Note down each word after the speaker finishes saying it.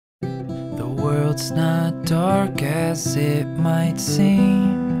world's not dark as it might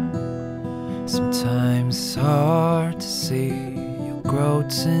seem. Sometimes it's hard to see. You'll grow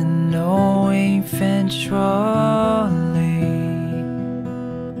to know eventually.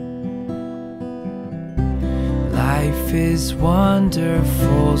 Life is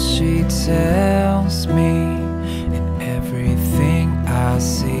wonderful, she tells me. In everything I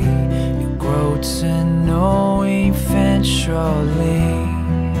see, you'll grow to know eventually.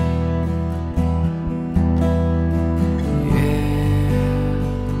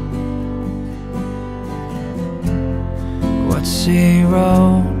 What she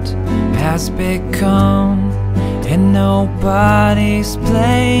wrote has become, and nobody's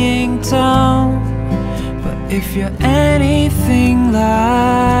playing dumb. But if you're anything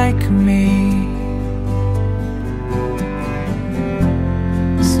like me,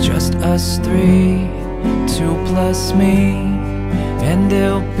 it's just us three, 2 plus me, and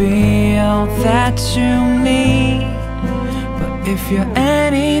it'll be all that you need. But if you're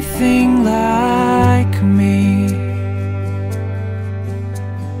anything like me,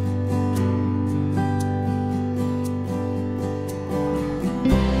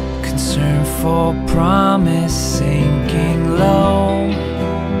 concern for promise sinking low,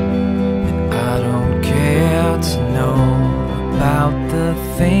 and I don't care to know about the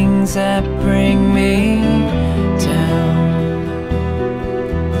things that bring me down.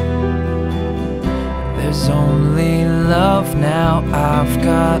 There's only love now, I've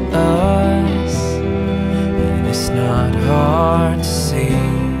got us, and it's not hard to see.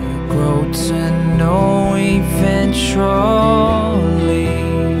 You grow to know eventually.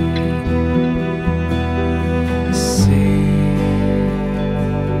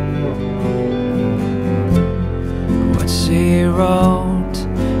 She wrote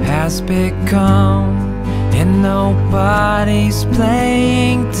has become, and nobody's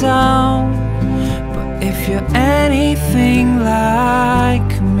playing dumb. But if you're anything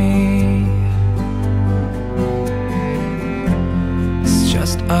like me, it's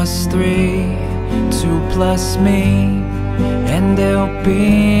just us three, 2 plus me, and it'll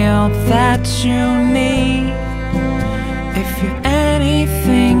be all that you need. If you're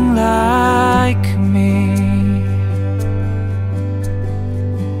anything like me,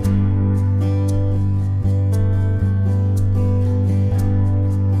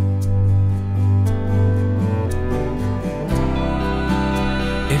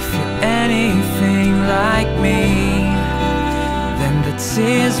 if you're anything like me, then the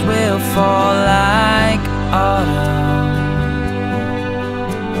tears will fall like autumn.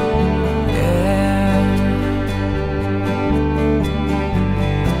 Yeah,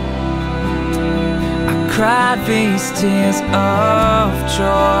 I cried these tears of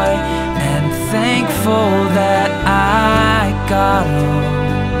joy, and thankful that I got 'em.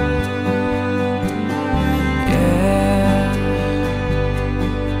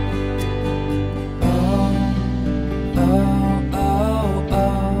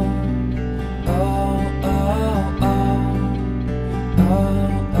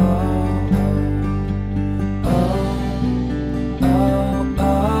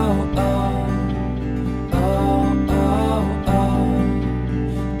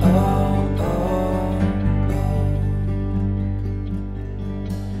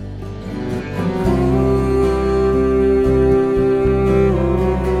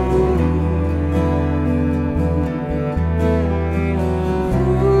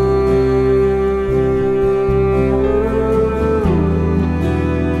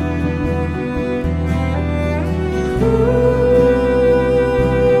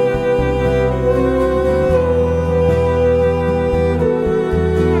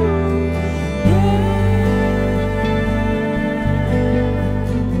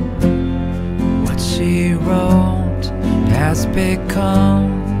 She wrote has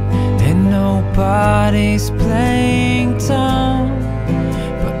become, and nobody's playing dumb.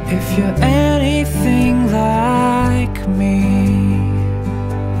 But if you're anything like me,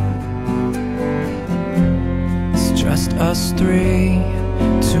 it's just us three,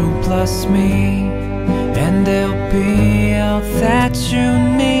 2 plus me, and it'll be all that you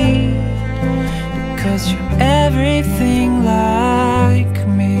need. Because you're everything